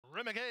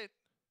in the gate.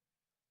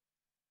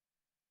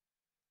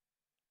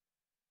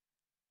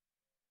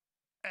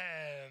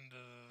 And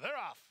they're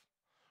off.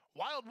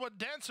 Wildwood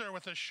Dancer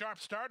with a sharp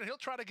start, and he'll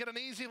try to get an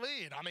easy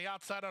lead. On the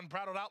outside,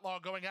 Unbridled Outlaw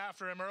going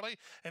after him early,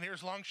 and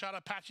here's long shot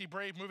Apache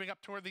Brave moving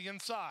up toward the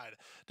inside.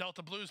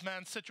 Delta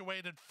Bluesman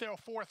situated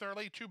fourth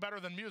early, two better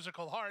than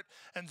Musical Heart,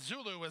 and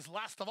Zulu is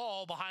last of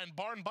all behind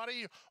Barn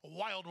Buddy,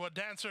 Wildwood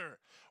Dancer.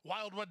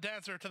 Wildwood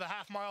Dancer to the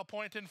half-mile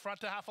point in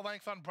front to half a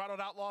length, Unbridled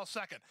Outlaw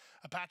second.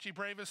 Apache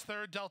Brave is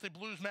third, Delta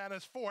Bluesman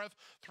is fourth,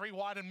 three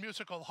wide in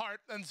Musical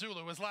Heart, and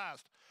Zulu is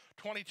last.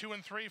 22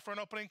 and 3 for an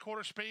opening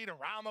quarter speed.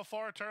 Around the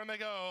far turn they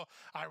go.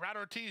 Irad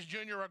Ortiz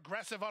Jr.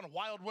 aggressive on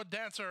Wildwood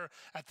Dancer.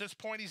 At this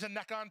point, he's a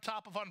neck on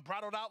top of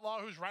Unbridled Outlaw,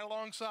 who's right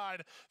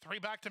alongside. Three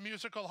back to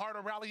Musical Heart,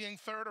 rallying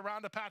third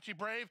around Apache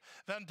Brave.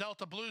 Then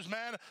Delta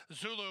Bluesman.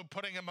 Zulu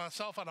putting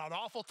himself in an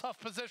awful tough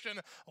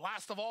position.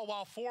 Last of all,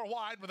 while four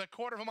wide with a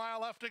quarter of a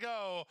mile left to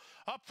go.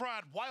 Up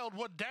front,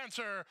 Wildwood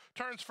Dancer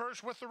turns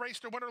first with the race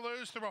to win or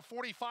lose through a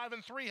 45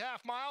 and 3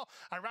 half mile.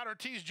 Irad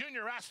Ortiz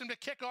Jr. asked him to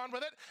kick on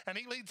with it, and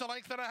he leads a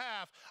length and a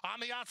half. On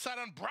the outside,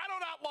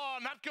 Unbridled Outlaw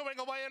not going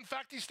away. In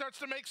fact, he starts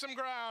to make some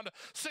ground.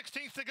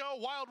 16th to go.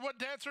 Wildwood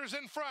Dancer's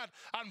in front.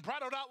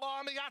 Unbridled Outlaw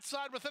on the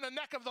outside within a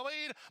neck of the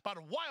lead, but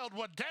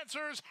Wildwood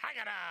Dancer's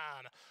hanging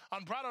on.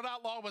 Unbridled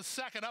Outlaw was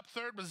second. Up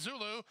third was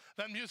Zulu,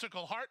 then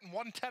Musical Heart, and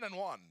 110 and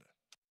 1.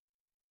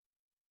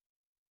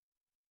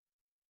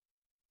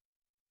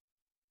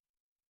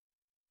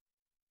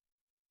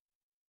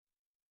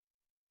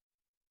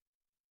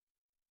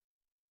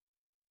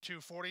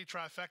 240,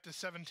 trifecta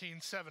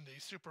 1770,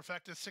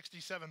 superfecta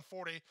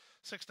 6740,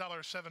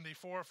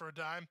 $6.74 for a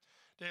dime.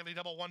 Daily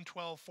double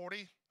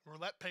 112.40.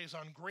 Roulette pays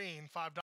on green $5.